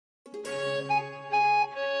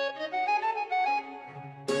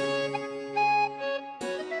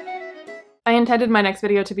intended my next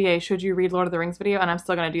video to be a should you read Lord of the Rings video, and I'm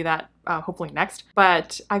still going to do that hopefully next.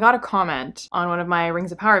 But I got a comment on one of my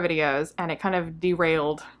Rings of Power videos, and it kind of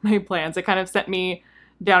derailed my plans. It kind of sent me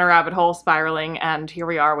down a rabbit hole spiraling, and here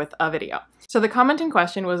we are with a video. So the comment in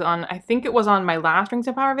question was on, I think it was on my last Rings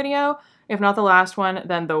of Power video. If not the last one,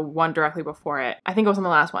 then the one directly before it. I think it was on the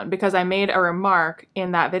last one, because I made a remark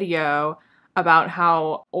in that video about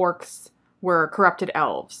how orcs were corrupted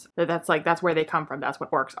elves. That's where they come from. That's what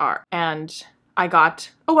orcs are. And I got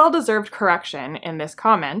a well-deserved correction in this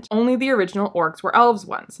comment. Only the original orcs were elves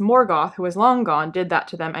once. Morgoth, who is long gone, did that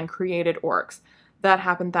to them and created orcs. That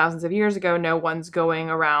happened thousands of years ago. No one's going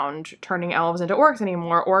around turning elves into orcs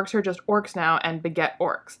anymore. Orcs are just orcs now and beget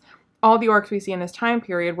orcs. All the orcs we see in this time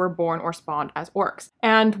period were born or spawned as orcs.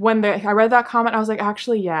 And when I read that comment, I was like,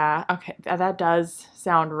 actually, yeah, okay, that does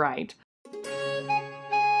sound right.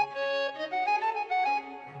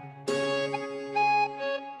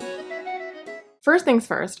 First things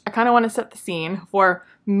first, I kind of want to set the scene for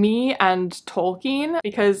me and Tolkien,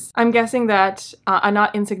 because I'm guessing that a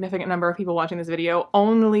not insignificant number of people watching this video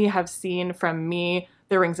only have seen from me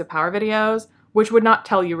the Rings of Power videos, which would not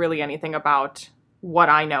tell you really anything about what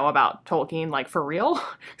I know about Tolkien, like for real,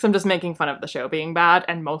 because I'm just making fun of the show being bad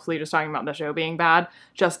and mostly just talking about the show being bad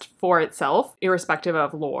just for itself, irrespective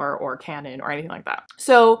of lore or canon or anything like that.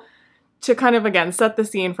 So to kind of, again, set the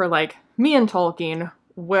scene for like me and Tolkien,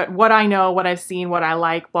 what I know, what I've seen, what I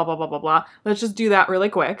like, blah, blah, blah, blah, blah. Let's just do that really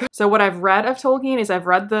quick. So what I've read of Tolkien is I've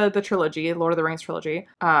read the trilogy, Lord of the Rings trilogy.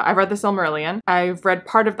 I've read the Silmarillion. I've read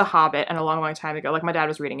part of The Hobbit, and a long, long time ago. Like, my dad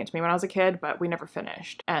was reading it to me when I was a kid, but we never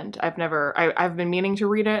finished. And I've been meaning to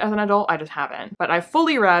read it as an adult, I just haven't. But I've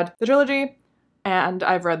fully read the trilogy, and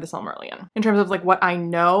I've read the Silmarillion. In terms of like what I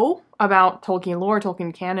know about Tolkien lore,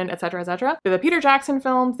 Tolkien canon, etc., etc. The Peter Jackson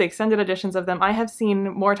films, the extended editions of them, I have seen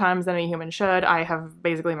more times than a human should. I have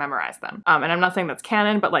basically memorized them. And I'm not saying that's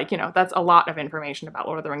canon, but like, you know, that's a lot of information about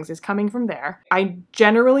Lord of the Rings is coming from there. I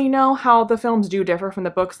generally know how the films do differ from the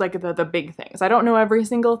books, like the big things. I don't know every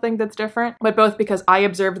single thing that's different, but both because I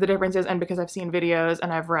observed the differences and because I've seen videos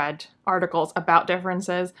and I've read articles about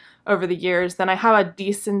differences over the years, then I have a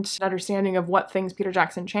decent understanding of what things Peter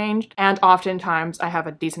Jackson changed. And oftentimes I have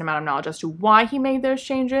a decent amount of knowledge as to why he made those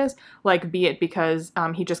changes, like be it because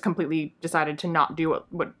he just completely decided to not do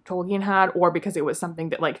what Tolkien had, or because it was something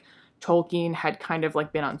that like Tolkien had kind of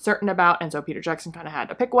like been uncertain about, and so Peter Jackson kind of had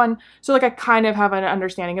to pick one. So like I kind of have an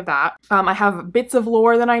understanding of that. I have bits of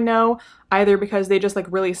lore that I know, either because they just like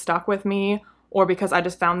really stuck with me, or because I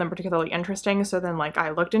just found them particularly interesting, so then like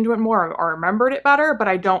I looked into it more or remembered it better, but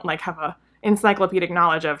I don't like have a encyclopedic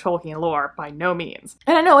knowledge of Tolkien lore by no means.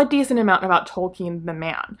 And I know a decent amount about Tolkien the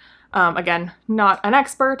man. Again, not an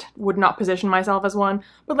expert, would not position myself as one,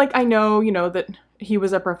 but like I know, you know, that he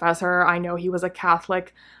was a professor, I know he was a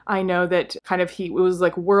Catholic, I know that kind of it was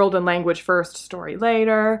like world and language first, story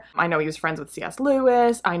later. I know he was friends with C.S.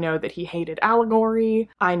 Lewis, I know that he hated allegory,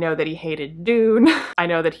 I know that he hated Dune, I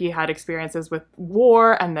know that he had experiences with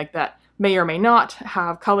war and like that may or may not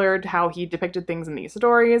have colored how he depicted things in these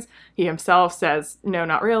stories. He himself says, no,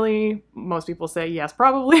 not really. Most people say yes,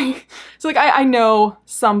 probably. So like I know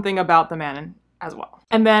something about the man as well.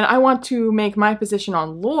 And then I want to make my position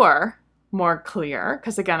on lore more clear,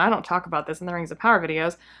 because again, I don't talk about this in the Rings of Power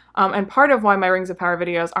videos. And part of why my Rings of Power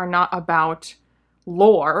videos are not about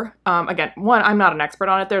lore, again, one, I'm not an expert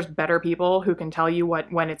on it. There's better people who can tell you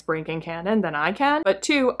when it's breaking canon than I can. But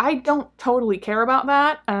two, I don't totally care about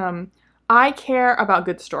that. I care about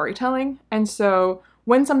good storytelling, and so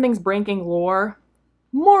when something's breaking lore,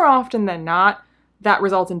 more often than not, that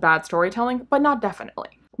results in bad storytelling, but not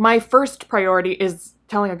definitely. My first priority is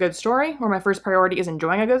telling a good story, or my first priority is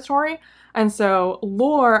enjoying a good story, and so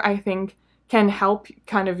lore, I think, can help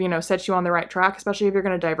kind of, you know, set you on the right track, especially if you're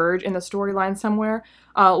going to diverge in the storyline somewhere.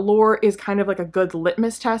 Lore is kind of like a good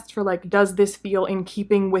litmus test for like, does this feel in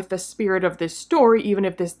keeping with the spirit of this story, even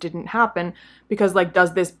if this didn't happen? Because like,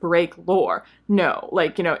 does this break lore? No,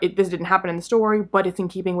 like, you know, this didn't happen in the story, but it's in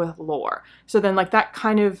keeping with lore. So then like that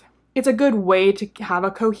kind of, it's a good way to have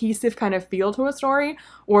a cohesive kind of feel to a story,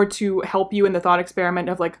 or to help you in the thought experiment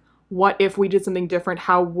of like, what if we did something different?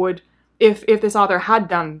 How would, if this author had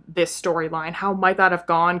done this storyline, how might that have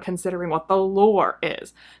gone considering what the lore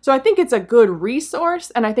is? So I think it's a good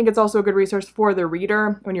resource, and I think it's also a good resource for the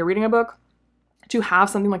reader when you're reading a book to have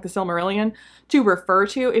something like the Silmarillion to refer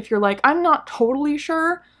to if you're like, I'm not totally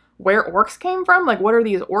sure where orcs came from, like what are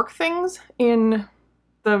these orc things in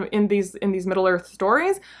in these Middle-earth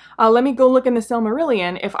stories, let me go look in the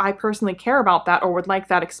Silmarillion if I personally care about that or would like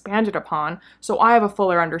that expanded upon, so I have a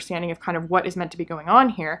fuller understanding of kind of what is meant to be going on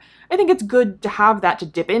here. I think it's good to have that to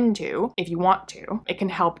dip into if you want to. It can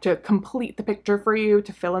help to complete the picture for you,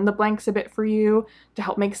 to fill in the blanks a bit for you, to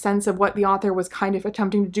help make sense of what the author was kind of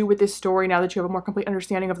attempting to do with this story now that you have a more complete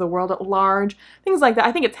understanding of the world at large. Things like that.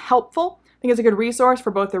 I think it's helpful. I think it's a good resource for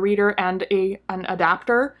both the reader and an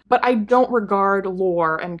adapter, but I don't regard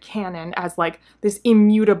lore and canon as like this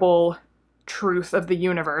immutable truth of the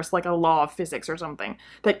universe, like a law of physics or something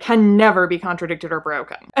that can never be contradicted or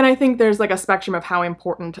broken. And I think there's like a spectrum of how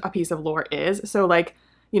important a piece of lore is. So like,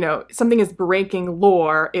 you know, something is breaking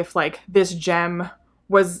lore if like this gem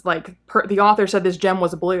was like, the author said this gem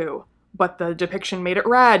was blue, but the depiction made it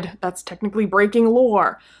red. That's technically breaking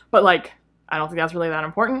lore. But like, I don't think that's really that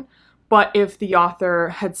important. But if the author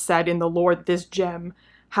had said in the lore that this gem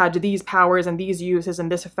had these powers and these uses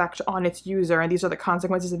and this effect on its user, and these are the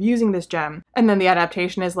consequences of using this gem, and then the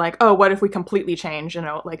adaptation is like, oh, what if we completely change, you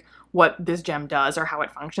know, like what this gem does or how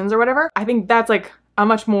it functions or whatever? I think that's like a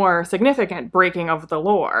much more significant breaking of the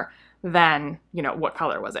lore than, you know, what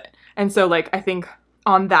color was it? And so like, I think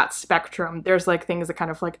on that spectrum, there's like things that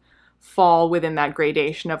kind of like fall within that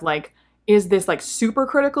gradation of like, is this like super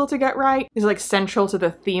critical to get right? Is it like central to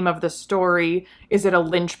the theme of the story? Is it a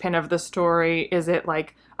linchpin of the story? Is it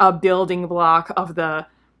like a building block of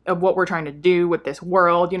what we're trying to do with this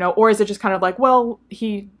world, you know? Or is it just kind of like, well,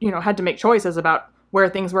 he, you know, had to make choices about where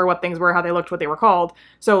things were, what things were, how they looked, what they were called.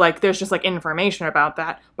 So like, there's just like information about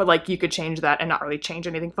that, but like you could change that and not really change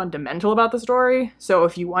anything fundamental about the story. So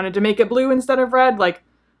if you wanted to make it blue instead of red, like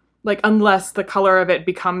unless the color of it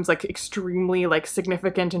becomes like extremely like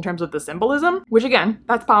significant in terms of the symbolism, which again,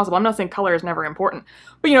 that's possible. I'm not saying color is never important,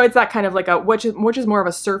 but you know, it's that kind of like which is more of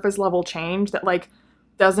a surface level change that like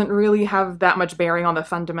doesn't really have that much bearing on the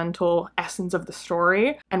fundamental essence of the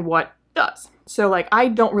story and what does. So like, I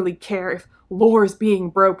don't really care if lore is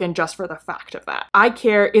being broken just for the fact of that. I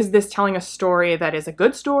care, is this telling a story that is a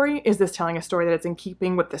good story? Is this telling a story that it's in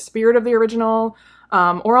keeping with the spirit of the original?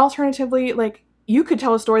 Or alternatively, like, you could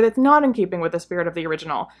tell a story that's not in keeping with the spirit of the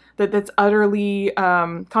original, that's utterly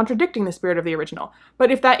contradicting the spirit of the original.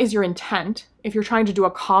 But if that is your intent, if you're trying to do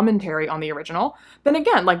a commentary on the original, then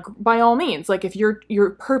again, like, by all means, like, if you're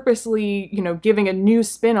purposely, you know, giving a new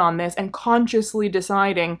spin on this and consciously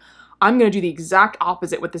deciding, I'm going to do the exact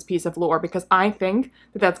opposite with this piece of lore because I think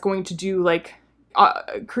that that's going to do, like,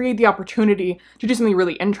 create the opportunity to do something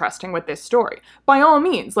really interesting with this story. By all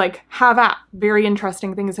means, like, have at. Very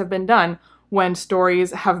interesting things have been done when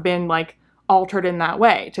stories have been like altered in that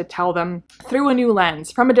way, to tell them through a new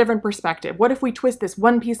lens, from a different perspective. What if we twist this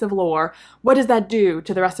one piece of lore? What does that do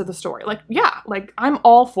to the rest of the story? Like, yeah, like, I'm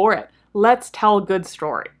all for it. Let's tell good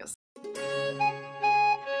stories.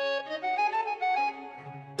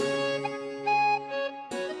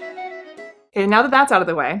 Okay, now that that's out of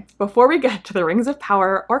the way, before we get to the Rings of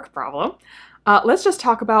Power Orc Problem, let's just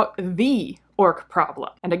talk about the Orc Problem.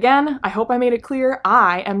 And again, I hope I made it clear,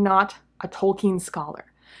 I am not a Tolkien scholar.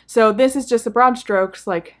 So this is just the broad strokes,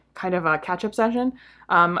 like kind of a catch-up session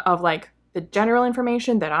of like the general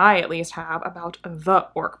information that I at least have about the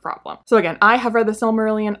Orc Problem. So again, I have read the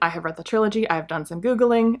Silmarillion, I have read the trilogy, I have done some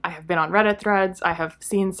Googling, I have been on Reddit threads, I have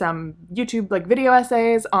seen some YouTube like video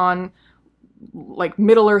essays on like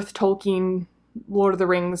Middle-earth Tolkien, Lord of the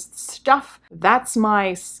Rings stuff. That's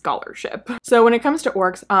my scholarship. So when it comes to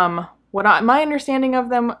orcs, my understanding of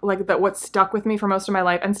them, like that what stuck with me for most of my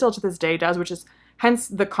life, and still to this day does, which is hence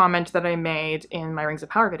the comment that I made in my Rings of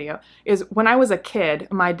Power video, is when I was a kid,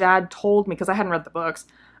 my dad told me, because I hadn't read the books,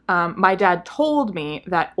 my dad told me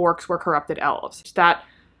that orcs were corrupted elves. That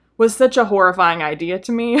was such a horrifying idea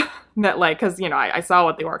to me that like, because, you know, I saw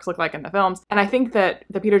what the orcs look like in the films, and I think that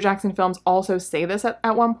the Peter Jackson films also say this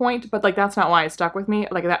at one point, but like that's not why it stuck with me.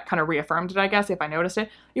 Like that kind of reaffirmed it, I guess, if I noticed it.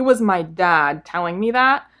 It was my dad telling me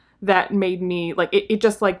that made me, like, it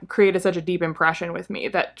just like created such a deep impression with me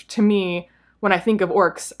that to me, when I think of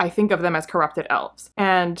orcs, I think of them as corrupted elves.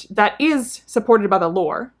 And that is supported by the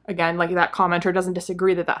lore. Again, like that commenter doesn't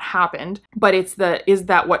disagree that that happened, but is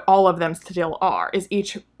that what all of them still are? Is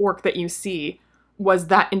each orc that you see, was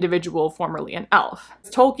that individual formerly an elf?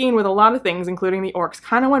 Tolkien, with a lot of things, including the orcs,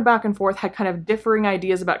 kind of went back and forth, had kind of differing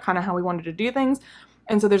ideas about kind of how he wanted to do things.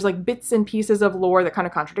 And so there's like bits and pieces of lore that kind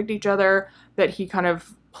of contradict each other, that he kind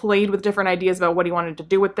of played with different ideas about what he wanted to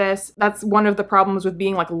do with this. That's one of the problems with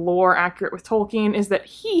being like lore accurate with Tolkien, is that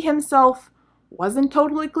he himself wasn't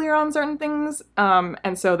totally clear on certain things.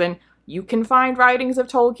 And so then You can find writings of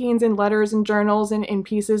Tolkien's in letters and journals and in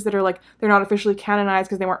pieces that are like, they're not officially canonized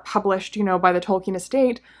because they weren't published, you know, by the Tolkien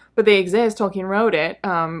estate, but they exist. Tolkien wrote it,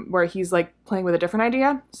 where he's like playing with a different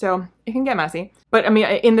idea. So it can get messy. But I mean,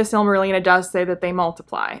 in the Silmarillion, it does say that they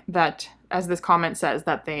multiply, that, as this comment says,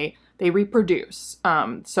 that they reproduce.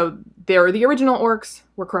 So they're the original orcs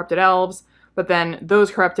were corrupted elves, but then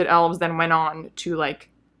those corrupted elves then went on to like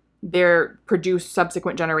produce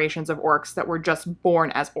subsequent generations of orcs that were just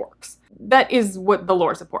born as orcs. That is what the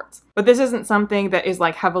lore supports. But this isn't something that is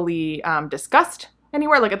like heavily discussed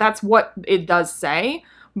anywhere. Like that's what it does say,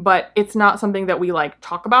 but it's not something that we like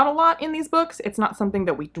talk about a lot in these books. It's not something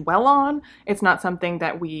that we dwell on. It's not something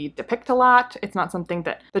that we depict a lot. It's not something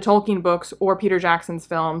that the Tolkien books or Peter Jackson's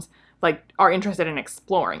films like are interested in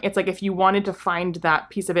exploring. It's like if you wanted to find that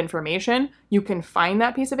piece of information, you can find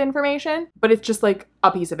that piece of information, but it's just like a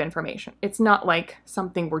piece of information. It's not like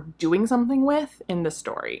something we're doing something with in the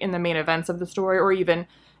story, in the main events of the story, or even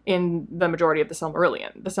in the majority of the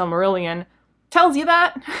Silmarillion. The Silmarillion tells you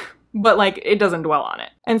that, but like it doesn't dwell on it.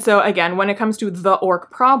 And so again, when it comes to the orc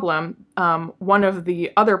problem, one of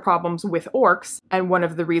the other problems with orcs, and one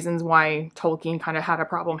of the reasons why Tolkien kind of had a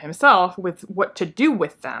problem himself with what to do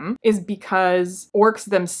with them, is because orcs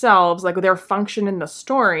themselves, like their function in the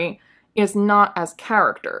story, is not as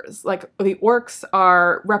characters. Like the orcs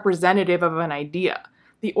are representative of an idea.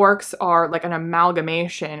 The orcs are like an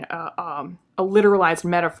amalgamation, a literalized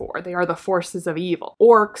metaphor. They are the forces of evil.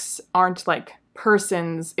 Orcs aren't like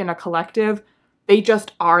persons in a collective, they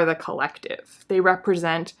just are the collective. They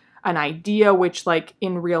represent an idea which, like,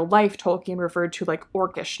 in real life, Tolkien referred to like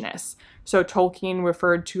orcishness. So Tolkien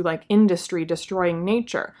referred to like industry destroying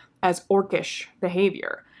nature as orcish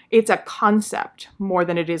behavior. It's a concept more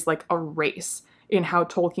than it is like a race in how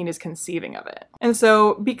Tolkien is conceiving of it. And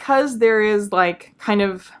so because there is like kind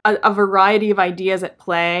of a variety of ideas at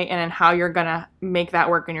play and in how you're gonna make that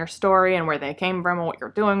work in your story and where they came from and what you're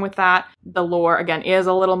doing with that, the lore again is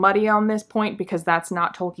a little muddy on this point because that's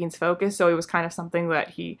not Tolkien's focus. So it was kind of something that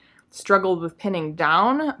he struggled with pinning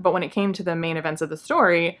down, but when it came to the main events of the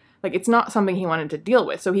story, like it's not something he wanted to deal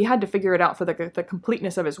with. So he had to figure it out for the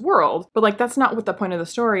completeness of his world. But like that's not what the point of the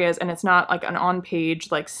story is, and it's not like an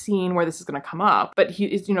on-page like scene where this is going to come up. But he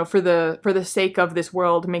is, you know, for the sake of this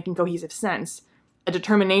world making cohesive sense, a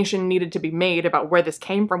determination needed to be made about where this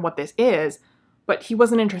came from, what this is. But he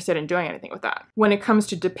wasn't interested in doing anything with that. When it comes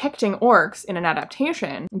to depicting orcs in an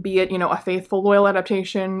adaptation, be it, you know, a faithful, loyal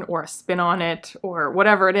adaptation or a spin on it or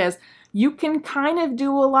whatever it is, you can kind of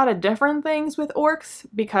do a lot of different things with orcs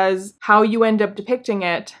because how you end up depicting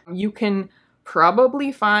it, you can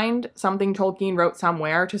probably find something Tolkien wrote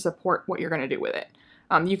somewhere to support what you're going to do with it.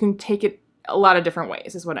 You can take it a lot of different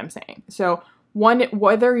ways is what I'm saying. So one,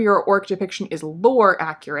 whether your orc depiction is lore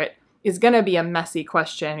accurate is going to be a messy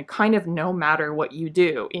question kind of no matter what you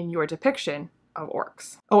do in your depiction of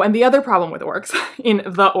orcs. Oh, and the other problem with orcs in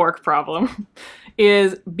the Orc Problem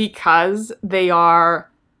is because they are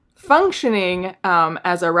functioning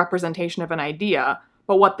as a representation of an idea,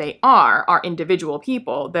 but what they are individual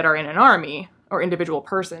people that are in an army, or individual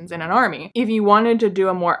persons in an army. If you wanted to do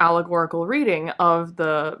a more allegorical reading of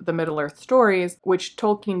the Middle-earth stories, which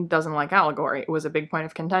Tolkien doesn't like allegory, it was a big point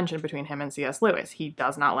of contention between him and C.S. Lewis. He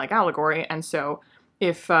does not like allegory, and so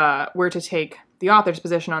if we're to take the author's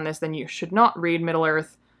position on this, then you should not read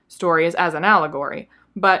Middle-earth stories as an allegory.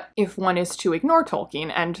 But if one is to ignore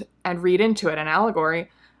Tolkien and read into it an allegory,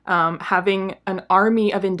 having an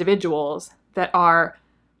army of individuals that are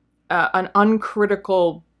an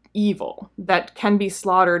uncritical evil that can be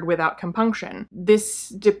slaughtered without compunction. This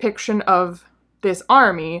depiction of this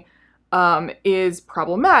army is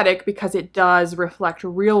problematic because it does reflect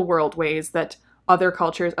real-world ways that other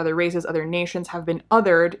cultures, other races, other nations have been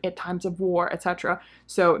othered at times of war, etc.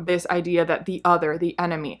 So this idea that the other, the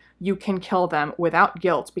enemy, you can kill them without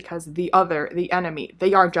guilt because the other, the enemy,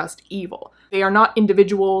 they are just evil. They are not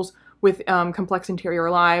individuals with complex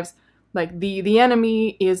interior lives. Like the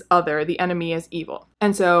enemy is other, the enemy is evil.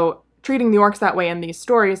 And so treating the orcs that way in these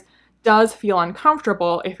stories does feel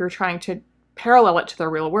uncomfortable if you're trying to parallel it to the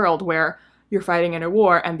real world where you're fighting in a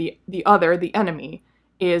war and the other, the enemy,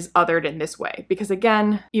 is othered in this way. Because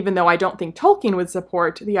again, even though I don't think Tolkien would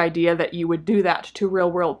support the idea that you would do that to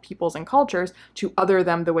real world peoples and cultures, to other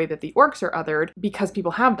them the way that the orcs are othered, because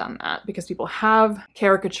people have done that, because people have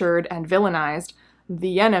caricatured and villainized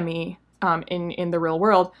the enemy in the real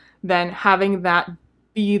world, then having that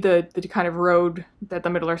be the kind of road that the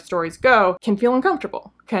Middle-earth stories go can feel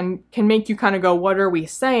uncomfortable, can make you kind of go, what are we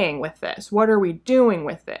saying with this? What are we doing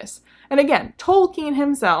with this? And again, Tolkien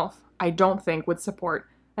himself, I don't think would support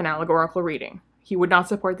an allegorical reading. He would not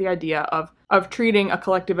support the idea of treating a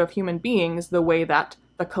collective of human beings the way that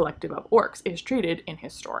the collective of orcs is treated in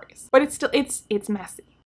his stories. But it's still, it's messy.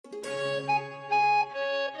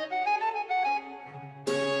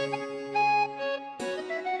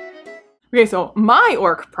 Okay, so my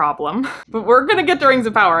orc problem, but we're gonna get to Rings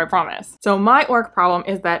of Power, I promise. So my orc problem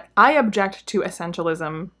is that I object to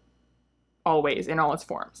essentialism always, in all its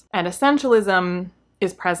forms. And essentialism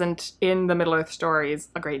is present in the Middle-earth stories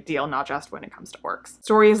a great deal, not just when it comes to orcs.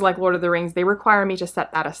 Stories like Lord of the Rings, they require me to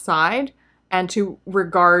set that aside and to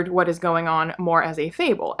regard what is going on more as a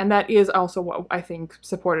fable. And that is also what I think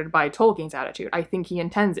supported by Tolkien's attitude. I think he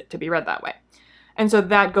intends it to be read that way. And so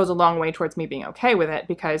that goes a long way towards me being okay with it,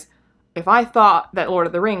 because if I thought that Lord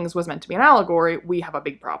of the Rings was meant to be an allegory, we have a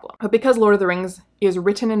big problem. But because Lord of the Rings is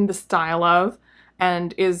written in the style of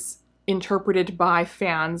and is interpreted by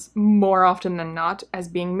fans more often than not as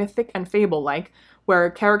being mythic and fable-like, where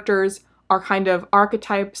characters are kind of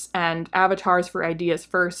archetypes and avatars for ideas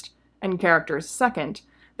first and characters second,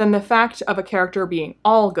 then the fact of a character being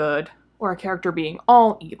all good or a character being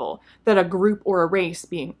all evil, that a group or a race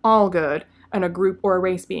being all good and a group or a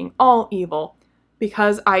race being all evil,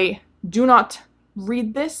 because I do not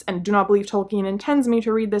read this and do not believe Tolkien intends me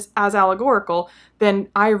to read this as allegorical, then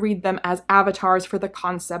I read them as avatars for the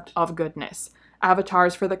concept of goodness,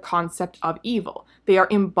 avatars for the concept of evil. They are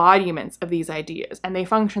embodiments of these ideas, and they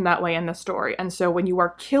function that way in the story. And so when you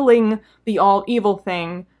are killing the all-evil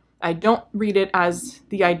thing, I don't read it as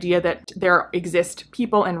the idea that there exist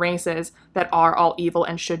people and races that are all evil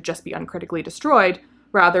and should just be uncritically destroyed,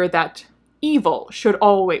 rather that evil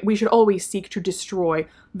we should always seek to destroy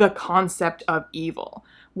the concept of evil,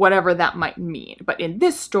 whatever that might mean. But in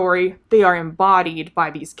this story, they are embodied by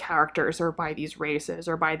these characters or by these races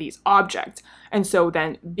or by these objects. And so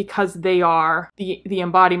then, because they are the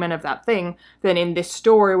embodiment of that thing, then in this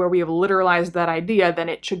story where we have literalized that idea, then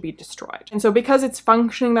it should be destroyed. And so because it's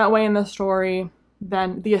functioning that way in the story,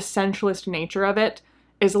 then the essentialist nature of it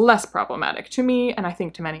is less problematic to me, and I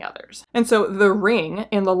think to many others. And so the ring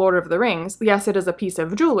in The Lord of the Rings, yes, it is a piece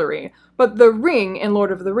of jewelry, but the ring in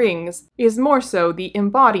Lord of the Rings is more so the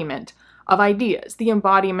embodiment of ideas, the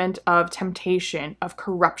embodiment of temptation, of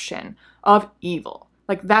corruption, of evil.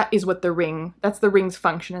 Like, that is what that's the ring's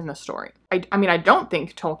function in the story. I mean, I don't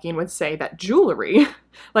think Tolkien would say that jewelry,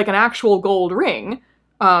 like an actual gold ring,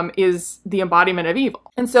 is the embodiment of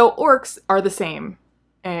evil. And so orcs are the same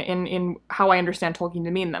in how I understand Tolkien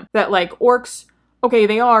to mean them. That, like, orcs, okay,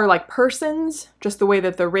 they are like persons, just the way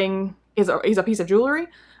that the ring is a piece of jewelry,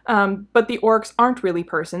 but the orcs aren't really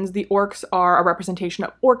persons. The orcs are a representation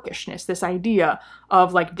of orcishness, this idea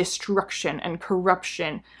of, like, destruction and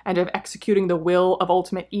corruption and of executing the will of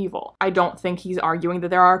ultimate evil. I don't think he's arguing that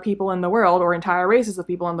there are people in the world, or entire races of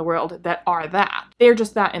people in the world, that are that. They're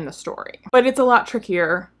just that in the story. But it's a lot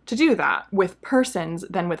trickier to do that with persons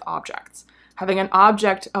than with objects. Having an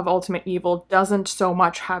object of ultimate evil doesn't so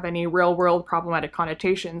much have any real-world problematic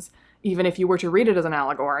connotations, even if you were to read it as an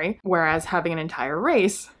allegory, whereas having an entire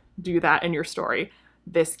race do that in your story,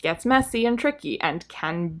 this gets messy and tricky and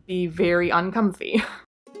can be very uncomfy.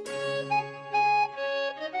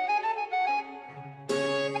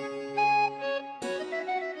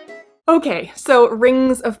 Okay, so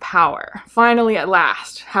Rings of Power. Finally, at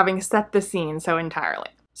last, having set the scene so entirely.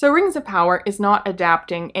 So Rings of Power is not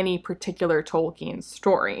adapting any particular Tolkien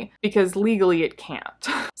story, because legally it can't.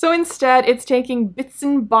 So instead, it's taking bits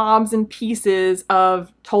and bobs and pieces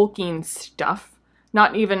of Tolkien stuff.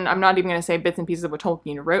 I'm not even going to say bits and pieces of what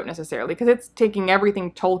Tolkien wrote necessarily, because it's taking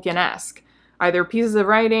everything Tolkien-esque. Either pieces of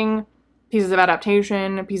writing, pieces of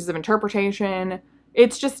adaptation, pieces of interpretation.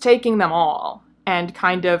 It's just taking them all and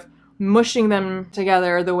kind of mushing them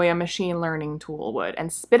together the way a machine learning tool would,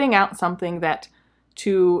 and spitting out something that,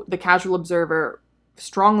 to the casual observer,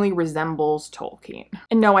 strongly resembles Tolkien.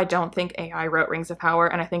 And no, I don't think AI wrote Rings of Power,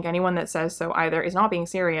 and I think anyone that says so either is not being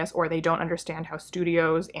serious or they don't understand how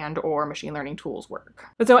studios and or machine learning tools work.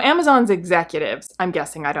 But so Amazon's executives, I'm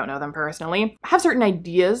guessing, I don't know them personally, have certain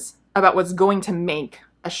ideas about what's going to make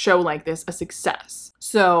a show like this a success.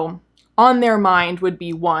 So on their mind would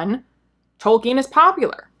be 1, Tolkien is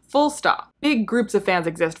popular, full stop. Big groups of fans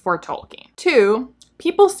exist for Tolkien. 2,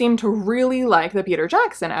 people seem to really like the Peter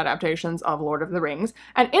Jackson adaptations of Lord of the Rings,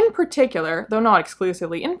 and in particular, though not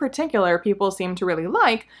exclusively, in particular, people seem to really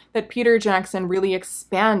like that Peter Jackson really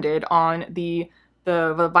expanded on the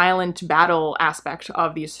violent battle aspect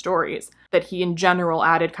of these stories, that he in general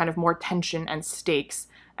added kind of more tension and stakes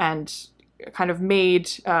and kind of made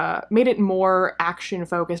it more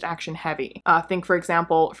action-focused, action-heavy. Think, for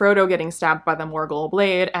example, Frodo getting stabbed by the Morgul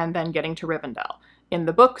blade and then getting to Rivendell. In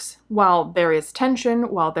the books, while there is tension,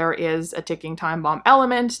 while there is a ticking time bomb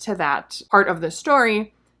element to that part of the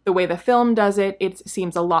story, the way the film does it, it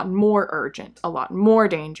seems a lot more urgent, a lot more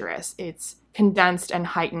dangerous. It's condensed and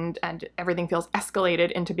heightened, and everything feels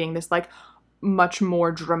escalated into being this like much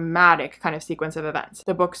more dramatic kind of sequence of events.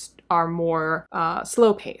 The books are more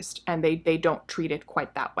slow-paced, and they don't treat it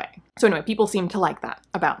quite that way. So anyway, people seem to like that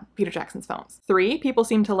about Peter Jackson's films. 3, people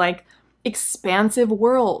seem to like expansive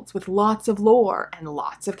worlds with lots of lore and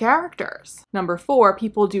lots of characters. Number 4,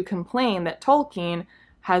 people do complain that Tolkien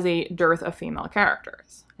has a dearth of female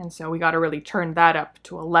characters. And so we got to really turn that up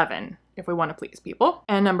to 11 if we want to please people.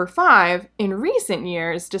 And number 5, in recent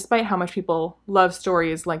years, despite how much people love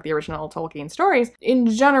stories like the original Tolkien stories, in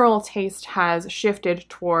general, taste has shifted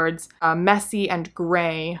towards a messy and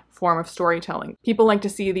gray form of storytelling. People like to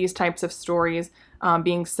see these types of stories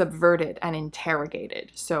being subverted and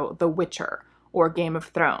interrogated. So The Witcher or Game of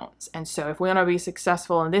Thrones. And so if we want to be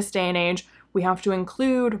successful in this day and age, we have to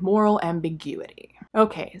include moral ambiguity.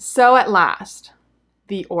 Okay, so at last,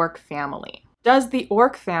 the Orc family. Does the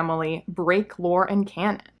Orc family break lore and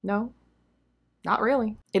canon? No, not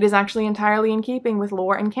really. It is actually entirely in keeping with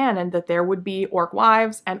lore and canon that there would be Orc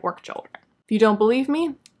wives and Orc children. If you don't believe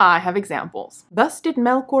me, I have examples. Thus did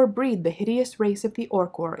Melkor breed the hideous race of the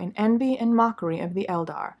Orcor in envy and mockery of the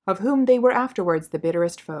Eldar, of whom they were afterwards the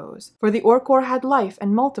bitterest foes. For the Orcor had life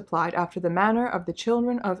and multiplied after the manner of the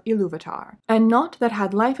children of Ilúvatar. And naught that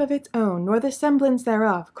had life of its own, nor the semblance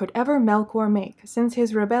thereof, could ever Melkor make, since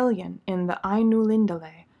his rebellion in the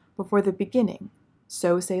Ainulindale, before the beginning,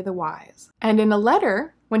 so say the wise. And in a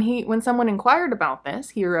letter, when someone inquired about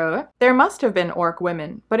this, he wrote, "There must have been Orc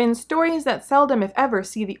women, but in stories that seldom if ever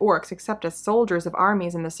see the Orcs except as soldiers of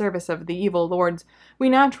armies in the service of the evil lords, we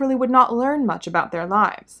naturally would not learn much about their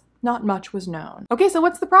lives. Not much was known." Okay, so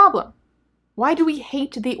what's the problem? Why do we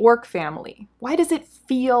hate the Orc family? Why does it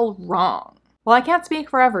feel wrong? Well, I can't speak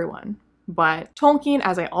for everyone, but Tolkien,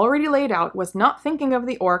 as I already laid out, was not thinking of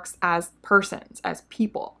the Orcs as persons, as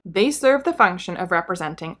people. They serve the function of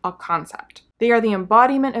representing a concept. They are the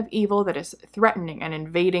embodiment of evil that is threatening and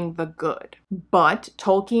invading the good. But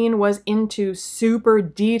Tolkien was into super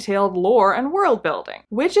detailed lore and world building,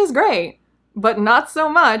 which is great, but not so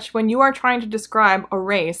much when you are trying to describe a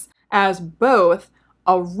race as both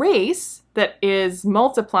a race that is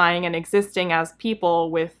multiplying and existing as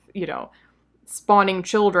people with, spawning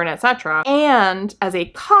children, etc., and as a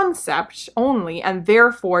concept only, and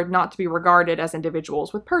therefore not to be regarded as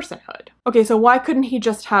individuals with personhood. Okay, so why couldn't he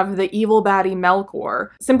just have the evil baddie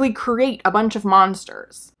Melkor simply create a bunch of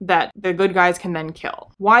monsters that the good guys can then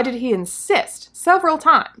kill? Why did he insist several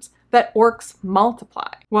times that orcs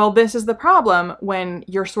multiply? Well, this is the problem when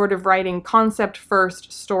you're sort of writing concept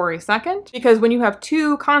first, story second, because when you have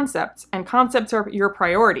two concepts, and concepts are your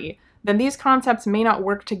priority, then these concepts may not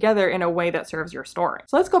work together in a way that serves your story.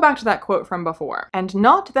 So let's go back to that quote from before. "And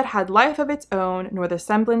naught that had life of its own, nor the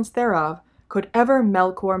semblance thereof, could ever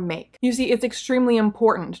Melkor make." You see, it's extremely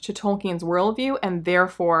important to Tolkien's worldview, and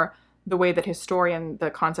therefore the way that his story and the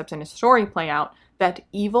concepts in his story play out, that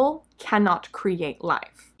evil cannot create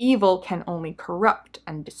life. Evil can only corrupt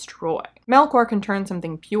and destroy. Melkor can turn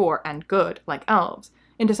something pure and good, like elves,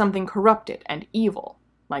 into something corrupted and evil,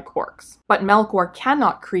 like orcs. But Melkor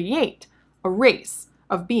cannot create a race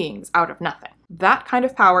of beings out of nothing. That kind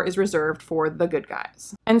of power is reserved for the good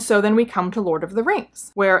guys. And so then we come to Lord of the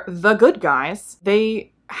Rings, where the good guys,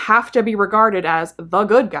 they have to be regarded as the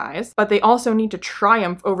good guys, but they also need to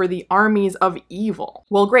triumph over the armies of evil.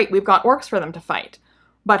 Well, great, we've got orcs for them to fight.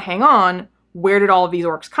 But hang on, where did all of these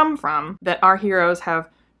orcs come from that our heroes have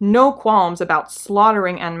no qualms about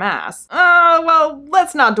slaughtering en masse? Well,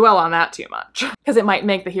 let's not dwell on that too much, because it might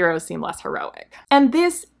make the heroes seem less heroic. And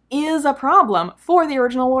this is a problem for the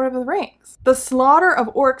original Lord of the Rings. The slaughter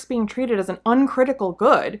of orcs being treated as an uncritical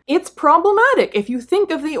good, it's problematic if you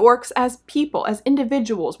think of the orcs as people, as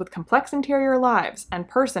individuals with complex interior lives and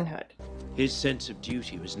personhood. His sense of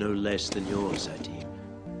duty was no less than yours, I deem.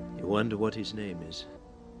 You wonder what his name is,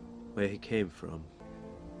 where he came from.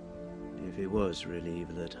 If he was really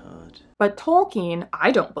evil at heart. But Tolkien,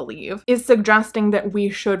 I don't believe, is suggesting that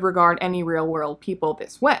we should regard any real-world people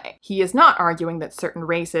this way. He is not arguing that certain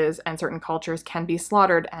races and certain cultures can be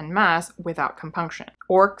slaughtered en masse without compunction.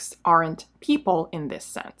 Orcs aren't people in this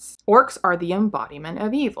sense. Orcs are the embodiment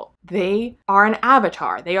of evil. They are an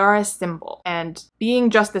avatar, they are a symbol, and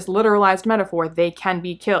being just this literalized metaphor, they can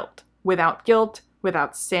be killed without guilt,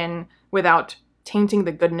 without sin, without tainting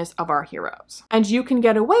the goodness of our heroes. And you can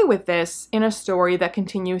get away with this in a story that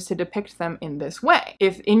continues to depict them in this way.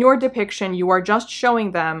 If in your depiction you are just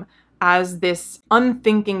showing them as this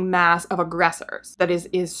unthinking mass of aggressors that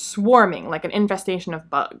is swarming like an infestation of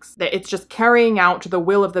bugs. That it's just carrying out the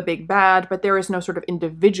will of the big bad, but there is no sort of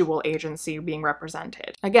individual agency being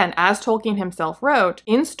represented. Again, as Tolkien himself wrote,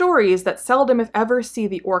 in stories that seldom if ever see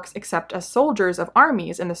the orcs except as soldiers of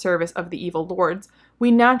armies in the service of the evil lords, we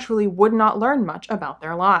naturally would not learn much about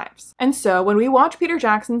their lives. And so when we watch Peter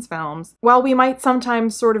Jackson's films, while we might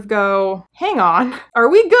sometimes sort of go, hang on, are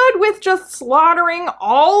we good with just slaughtering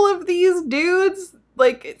all of these dudes?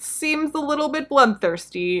 Like, it seems a little bit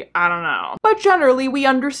bloodthirsty. I don't know. But generally, we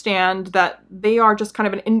understand that they are just kind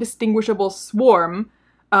of an indistinguishable swarm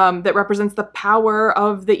that represents the power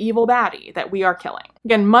of the evil baddie that we are killing.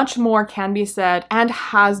 Again, much more can be said and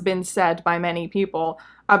has been said by many people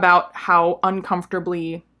about how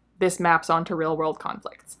uncomfortably this maps onto real-world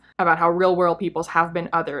conflicts, about how real-world peoples have been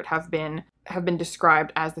othered, have been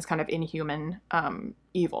described as this kind of inhuman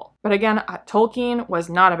evil. But again, Tolkien was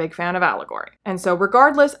not a big fan of allegory. And so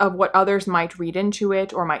regardless of what others might read into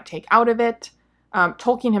it or might take out of it,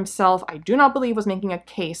 Tolkien himself, I do not believe, was making a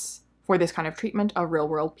case for this kind of treatment of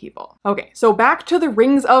real-world people. Okay, so back to the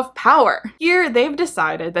Rings of Power. Here, they've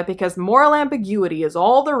decided that because moral ambiguity is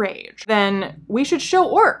all the rage, then we should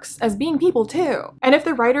show orcs as being people too. And if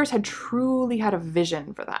the writers had truly had a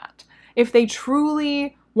vision for that, if they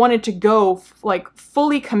truly wanted to go, like,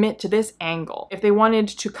 fully commit to this angle, if they wanted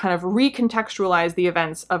to kind of recontextualize the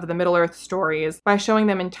events of the Middle-earth stories by showing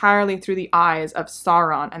them entirely through the eyes of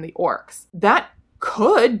Sauron and the orcs, that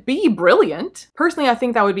could be brilliant. Personally, I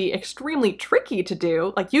think that would be extremely tricky to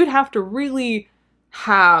do. Like, you'd have to really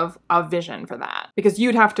have a vision for that, because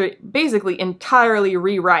you'd have to basically entirely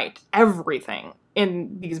rewrite everything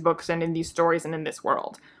in these books and in these stories and in this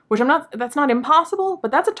world, which that's not impossible,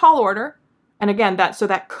 but that's a tall order. And again,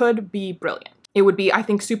 that could be brilliant. It would be, I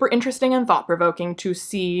think, super interesting and thought-provoking to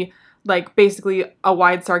see, like, basically a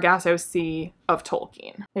Wide Sargasso Sea of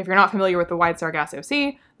Tolkien. If you're not familiar with the Wide Sargasso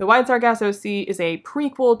Sea is a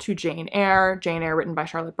prequel to Jane Eyre written by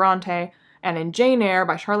Charlotte Bronte. And in Jane Eyre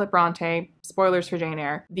by Charlotte Bronte, spoilers for Jane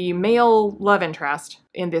Eyre, the male love interest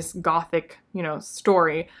in this gothic,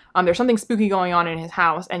 story, there's something spooky going on in his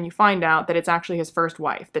house, and you find out that it's actually his first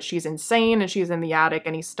wife, that she's insane and she's in the attic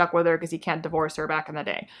and he's stuck with her because he can't divorce her back in the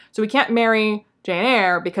day. So he can't marry Jane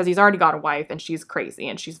Eyre because he's already got a wife and she's crazy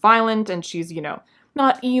and she's violent and she's,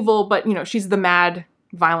 not evil, but, she's the mad,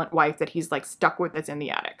 violent wife that he's like stuck with that's in the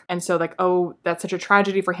attic. And so like, oh, that's such a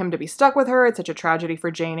tragedy for him to be stuck with her. It's such a tragedy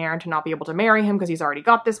for Jane Eyre to not be able to marry him because he's already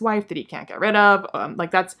got this wife that he can't get rid of.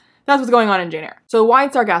 That's what's going on in Jane Eyre. So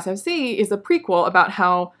Wide Sargasso Sea is a prequel about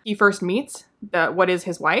how he first meets what is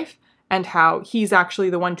his wife and how he's actually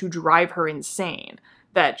the one to drive her insane.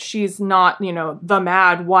 That she's not, the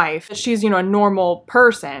mad wife. That she's, a normal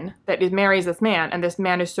person that marries this man, and this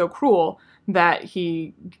man is so cruel that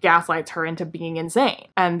he gaslights her into being insane.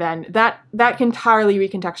 And then that entirely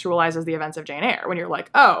recontextualizes the events of Jane Eyre, when you're like,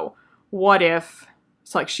 oh, what if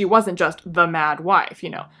it's like she wasn't just the mad wife,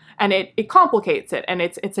 And it complicates it, and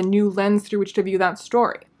it's a new lens through which to view that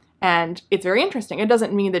story. And it's very interesting. It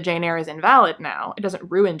doesn't mean that Jane Eyre is invalid now. It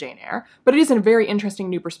doesn't ruin Jane Eyre, but it is a very interesting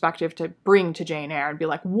new perspective to bring to Jane Eyre and be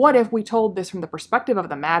like, what if we told this from the perspective of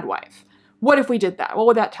the mad wife? What if we did that? What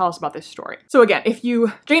would that tell us about this story? So again,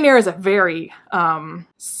 Jane Eyre is a very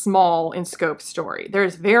small in scope story.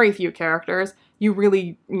 There's very few characters. You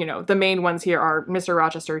really, the main ones here are Mr.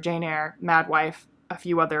 Rochester, Jane Eyre, Mad Wife, a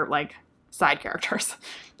few other side characters.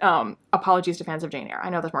 Apologies to fans of Jane Eyre. I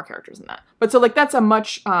know there's more characters than that. But so that's a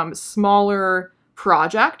much smaller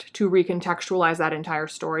project to recontextualize that entire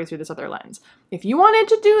story through this other lens. If you wanted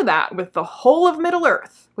to do that with the whole of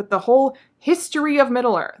Middle-earth, with the whole history of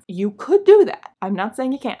Middle-earth, you could do that. I'm not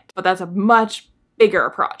saying you can't, but that's a much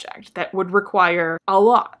bigger project that would require a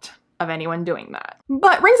lot of anyone doing that.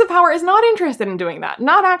 But Rings of Power is not interested in doing that.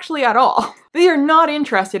 Not actually at all. They are not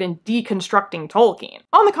interested in deconstructing Tolkien.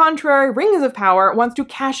 On the contrary, Rings of Power wants to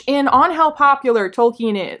cash in on how popular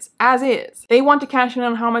Tolkien is, as is. They want to cash in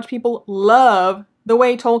on how much people love the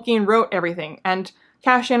way Tolkien wrote everything, and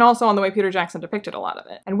cash in also on the way Peter Jackson depicted a lot of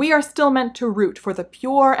it. And we are still meant to root for the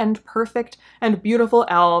pure and perfect and beautiful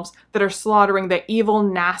elves that are slaughtering the evil,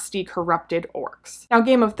 nasty, corrupted orcs. Now,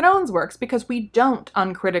 Game of Thrones works because we don't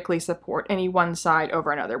uncritically support any one side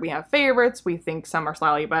over another. We have favorites, we think some are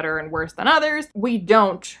slightly better and worse than others. We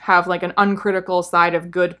don't have an uncritical side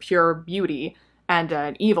of good, pure beauty and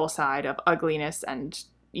an evil side of ugliness and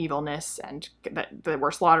evilness and that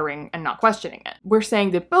we're slaughtering and not questioning it. We're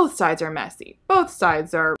saying that both sides are messy. Both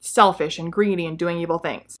sides are selfish and greedy and doing evil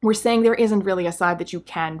things. We're saying there isn't really a side that you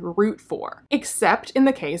can root for, except in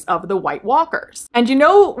the case of the White Walkers. And you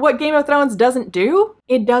know what Game of Thrones doesn't do?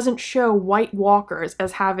 It doesn't show White Walkers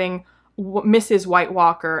as having Mrs. White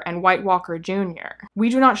Walker and White Walker Jr. We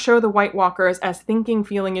do not show the White Walkers as thinking,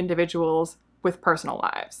 feeling individuals with personal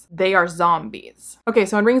lives. They are zombies. Okay,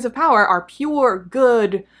 so in Rings of Power, our pure,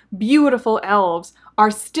 good, beautiful elves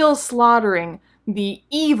are still slaughtering the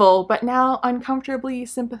evil, but now uncomfortably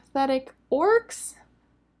sympathetic orcs?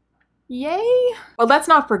 Yay? Well, let's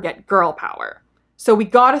not forget girl power. So we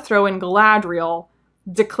gotta throw in Galadriel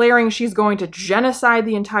declaring she's going to genocide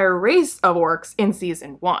the entire race of orcs in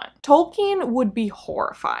season 1. Tolkien would be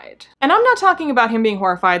horrified. And I'm not talking about him being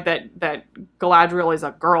horrified that Galadriel is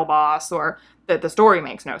a girl boss or that the story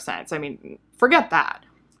makes no sense. I mean, forget that.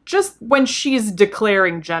 Just when she's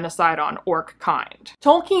declaring genocide on orc kind.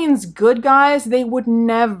 Tolkien's good guys, they would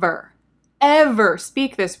never, ever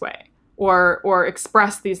speak this way or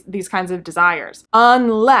express these kinds of desires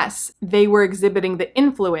unless they were exhibiting the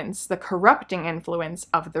influence, the corrupting influence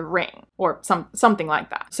of the ring, or something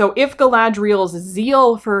like that. So if Galadriel's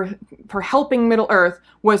zeal for helping Middle-earth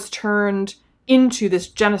was turned into this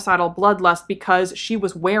genocidal bloodlust because she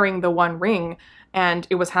was wearing the One Ring and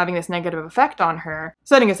it was having this negative effect on her,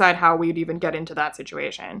 setting aside how we'd even get into that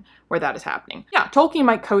situation where that is happening. Yeah, Tolkien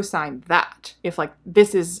might co-sign that if, like,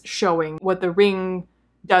 this is showing what the ring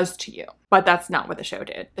does to you. But that's not what the show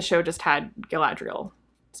did. The show just had Galadriel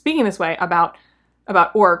speaking this way about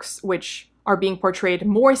orcs, which are being portrayed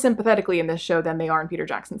more sympathetically in this show than they are in Peter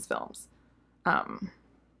Jackson's films.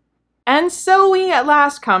 And so we at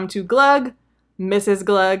last come to Glug, Mrs.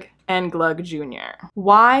 Glug, and Glug Jr.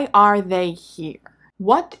 Why are they here?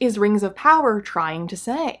 What is Rings of Power trying to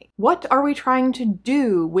say? What are we trying to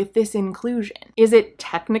do with this inclusion? Is it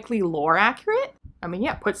technically lore accurate? I mean,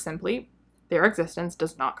 yeah, put simply, their existence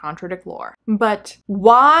does not contradict lore. But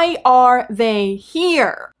why are they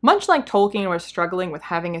here? Much like Tolkien was struggling with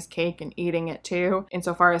having his cake and eating it too,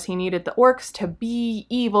 insofar as he needed the orcs to be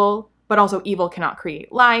evil, but also evil cannot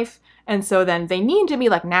create life, and so then they need to be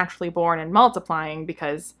like naturally born and multiplying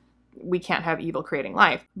because we can't have evil creating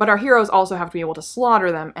life. But our heroes also have to be able to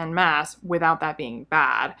slaughter them en masse without that being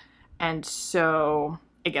bad, and so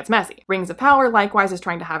it gets messy. Rings of Power likewise is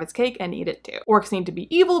trying to have its cake and eat it too. Orcs need to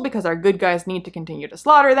be evil because our good guys need to continue to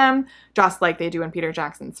slaughter them, just like they do in Peter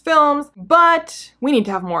Jackson's films, but we need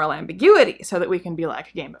to have moral ambiguity so that we can be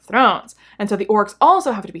like Game of Thrones. And so the orcs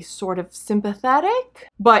also have to be sort of sympathetic,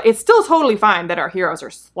 but it's still totally fine that our heroes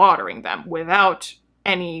are slaughtering them without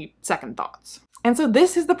any second thoughts. And so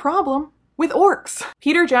this is the problem with orcs.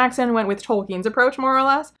 Peter Jackson went with Tolkien's approach, more or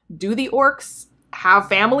less. Do the orcs have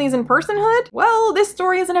families and personhood? Well, this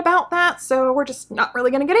story isn't about that, so we're just not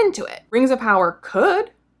really gonna get into it. Rings of Power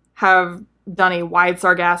could have done a wide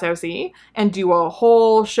Sargasso Sea and do a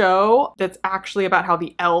whole show that's actually about how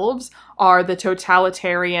the elves are the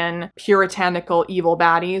totalitarian, puritanical evil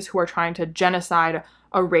baddies who are trying to genocide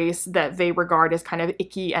a race that they regard as kind of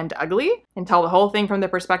icky and ugly, and tell the whole thing from the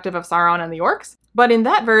perspective of Sauron and the orcs. But in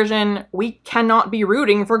that version, we cannot be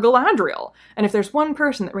rooting for Galadriel. And if there's one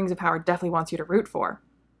person that Rings of Power definitely wants you to root for,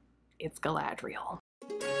 it's Galadriel.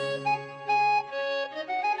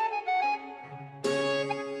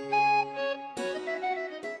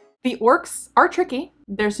 The orcs are tricky.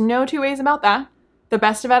 There's no two ways about that. The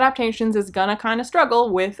best of adaptations is gonna kind of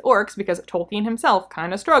struggle with orcs because Tolkien himself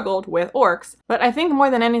kind of struggled with orcs. But I think more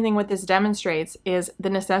than anything what this demonstrates is the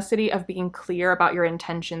necessity of being clear about your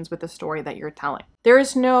intentions with the story that you're telling. There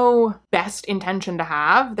is no best intention to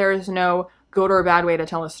have. There is no good or bad way to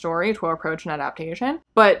tell a story to approach an adaptation.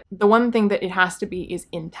 But the one thing that it has to be is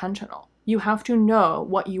intentional. You have to know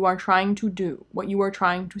what you are trying to do, what you are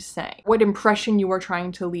trying to say, what impression you are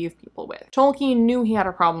trying to leave people with. Tolkien knew he had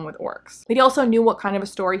a problem with orcs, but he also knew what kind of a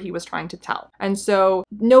story he was trying to tell. And so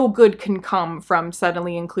no good can come from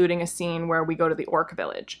suddenly including a scene where we go to the orc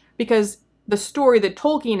village, because the story that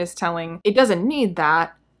Tolkien is telling, it doesn't need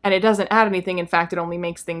that, and it doesn't add anything. In fact, it only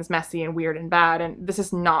makes things messy and weird and bad, and this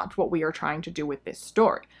is not what we are trying to do with this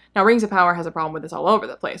story. Now, Rings of Power has a problem with this all over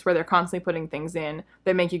the place, where they're constantly putting things in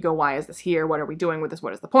that make you go, why is this here? What are we doing with this?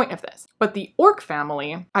 What is the point of this? But the orc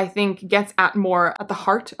family, I think, gets at the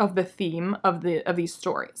heart of the theme of these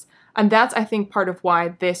stories. And that's, I think, part of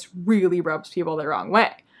why this really rubs people the wrong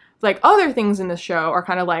way. Like, other things in this show are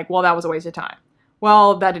kind of like, well, that was a waste of time.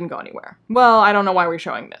 Well, that didn't go anywhere. Well, I don't know why we're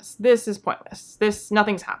showing this. This is pointless.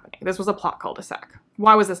 Nothing's happening. This was a plot cul-de-sac.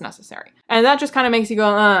 Why was this necessary? And that just kind of makes you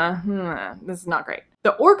go, this is not great.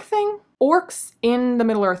 The orc thing, orcs in the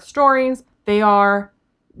Middle-earth stories, they are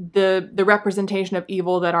the representation of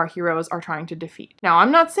evil that our heroes are trying to defeat. Now,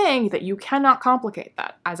 I'm not saying that you cannot complicate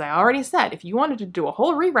that. As I already said, if you wanted to do a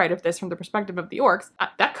whole rewrite of this from the perspective of the orcs,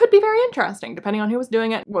 that could be very interesting, depending on who was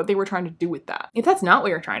doing it, what they were trying to do with that. If that's not what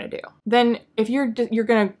you're trying to do, then if you're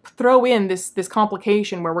gonna throw in this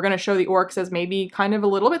complication where we're gonna show the orcs as maybe kind of a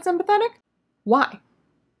little bit sympathetic, why?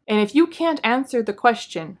 And if you can't answer the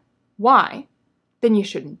question, why, then you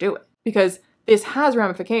shouldn't do it. Because this has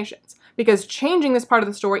ramifications. Because changing this part of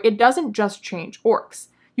the story, it doesn't just change orcs.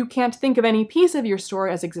 You can't think of any piece of your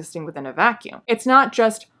story as existing within a vacuum. It's not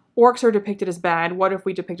just orcs are depicted as bad, what if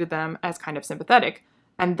we depicted them as kind of sympathetic?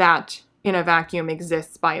 And that in a vacuum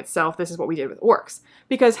exists by itself. This is what we did with orcs.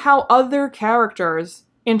 Because how other characters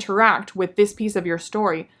interact with this piece of your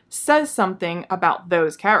story says something about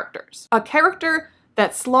those characters. A character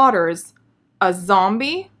that slaughters a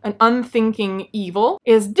zombie, an unthinking evil,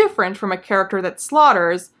 is different from a character that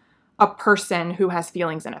slaughters a person who has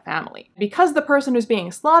feelings in a family. Because the person who's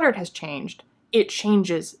being slaughtered has changed, it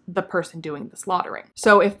changes the person doing the slaughtering.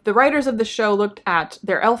 So if the writers of the show looked at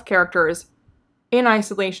their elf characters in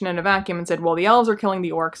isolation in a vacuum and said, well, the elves are killing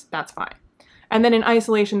the orcs, that's fine. And then in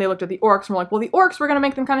isolation, they looked at the orcs and were like, well, the orcs, we're gonna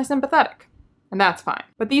make them kind of sympathetic. And that's fine.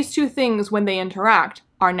 But these two things, when they interact,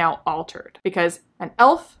 are now altered. Because an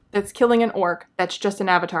elf that's killing an orc that's just an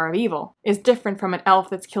avatar of evil is different from an elf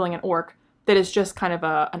that's killing an orc that is just kind of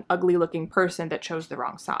an ugly looking person that chose the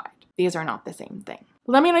wrong side. These are not the same thing.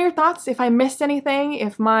 Let me know your thoughts if I missed anything,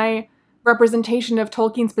 if my representation of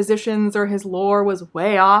Tolkien's positions or his lore was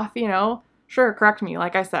way off, you know. Sure, correct me.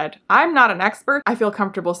 Like I said, I'm not an expert. I feel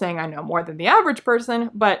comfortable saying I know more than the average person,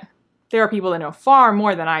 but there are people that know far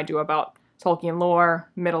more than I do about Tolkien lore,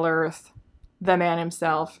 Middle-earth, the man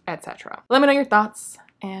himself, etc. Let me know your thoughts,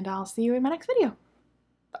 and I'll see you in my next video.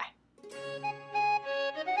 Bye.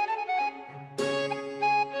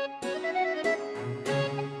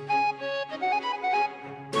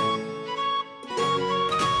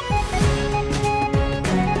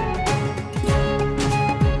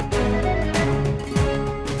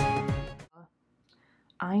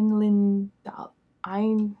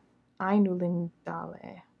 Einulindale.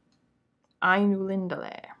 Einulindale.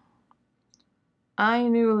 Einulindale.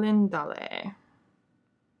 Einulindale.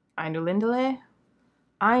 Einulindale.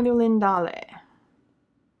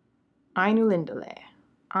 Einulindale. Einulindale.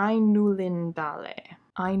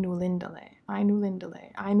 Einulindale. Einulindale. Einulindale.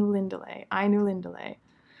 Einulindale.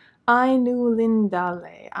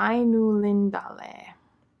 Einulindale. Einulindale.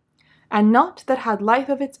 And naught that had life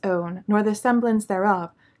of its own, nor the semblance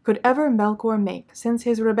thereof, could ever Melkor make, since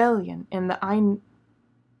his rebellion in the